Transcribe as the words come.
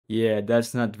Yeah,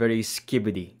 that's not very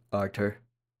skibidi, Arthur.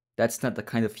 That's not the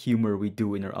kind of humor we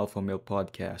do in our Alpha Male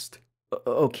podcast.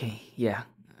 Okay, yeah,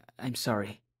 I'm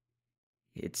sorry.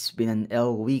 It's been an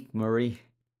L week, Murray.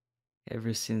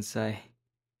 Ever since I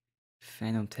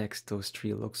Fanum text those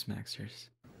three Luxmaxers.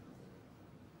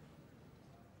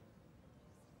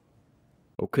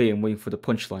 Okay, I'm waiting for the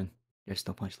punchline. There's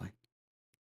no punchline.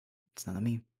 It's not a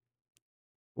meme.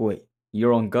 Wait,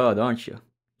 you're on God, aren't you?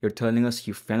 You're telling us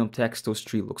you Fanum text those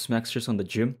three Luxmaxers on the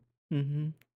gym? Mm-hmm.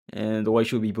 And why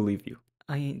should we believe you?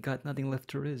 I ain't got nothing left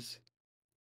to risk.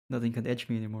 Nothing can edge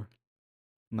me anymore.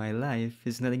 My life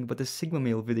is nothing but a Sigma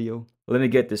Male video. Let me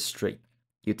get this straight.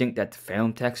 You think that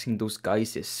Fanum texting those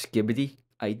guys is skibidi?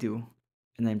 I do.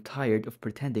 And I'm tired of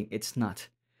pretending it's not.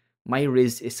 My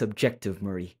riz is subjective,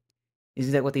 Murray.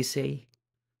 Isn't that what they say?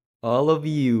 All of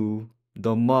you,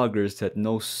 the muggers that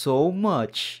know so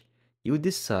much, you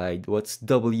decide what's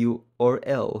W or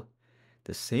L.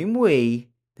 The same way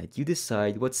that you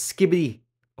decide what's skibidi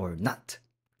or not.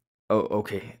 Oh,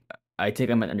 okay. I think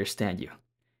I might understand you.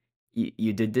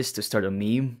 You did this to start a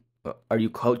meme? Are you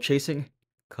clout chasing?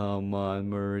 Come on,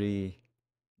 Murray.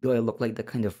 Do I look like the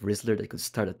kind of Rizzler that could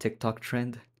start a TikTok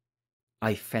trend?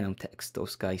 I Fanum text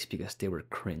those guys because they were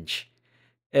cringe.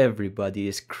 Everybody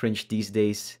is cringe these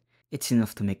days. It's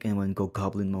enough to make anyone go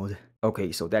goblin mode.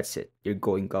 Okay, so that's it. You're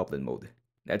going goblin mode.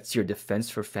 That's your defense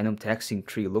for Fanum texting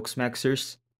 3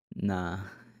 Luxmaxers? Nah,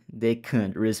 they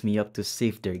couldn't rizz me up to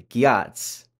save their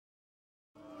gyats.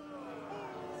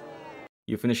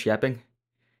 You finished yapping?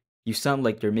 You sound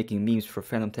like you're making memes for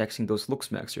Fanum texting those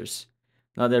Luxmaxers.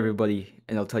 Not everybody,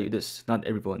 and I'll tell you this, not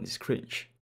everyone is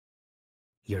cringe.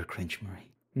 You're cringe,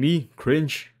 Murray. Me?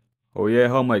 Cringe? Oh yeah,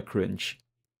 how am I cringe?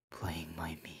 Playing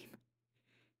my meme.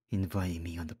 Inviting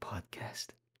me on the podcast.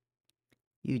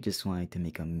 You just wanted to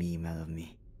make a meme out of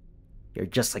me. You're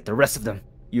just like the rest of them.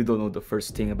 You don't know the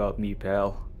first thing about me,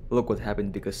 pal. Look what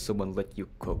happened because someone let you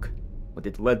cook. What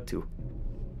it led to.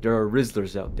 There are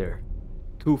Rizzlers out there.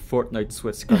 2 Fortnite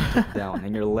sweats got took down,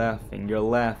 and you're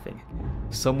laughing.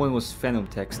 Someone was Fanum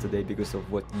text today because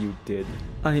of what you did.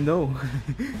 I know.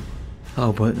 How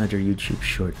about another YouTube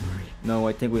short, Murray? No,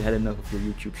 I think we had enough of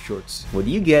your YouTube shorts. What do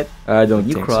you get? I don't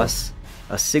think you cross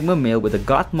a Sigma male with a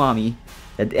goth mommy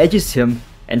that edges him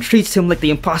and treats him like the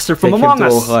imposter from Among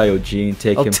Us. Take him to Ohio, Gene.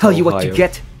 I'll tell you what you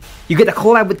get. You get a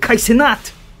collab with Kai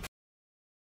Cenat.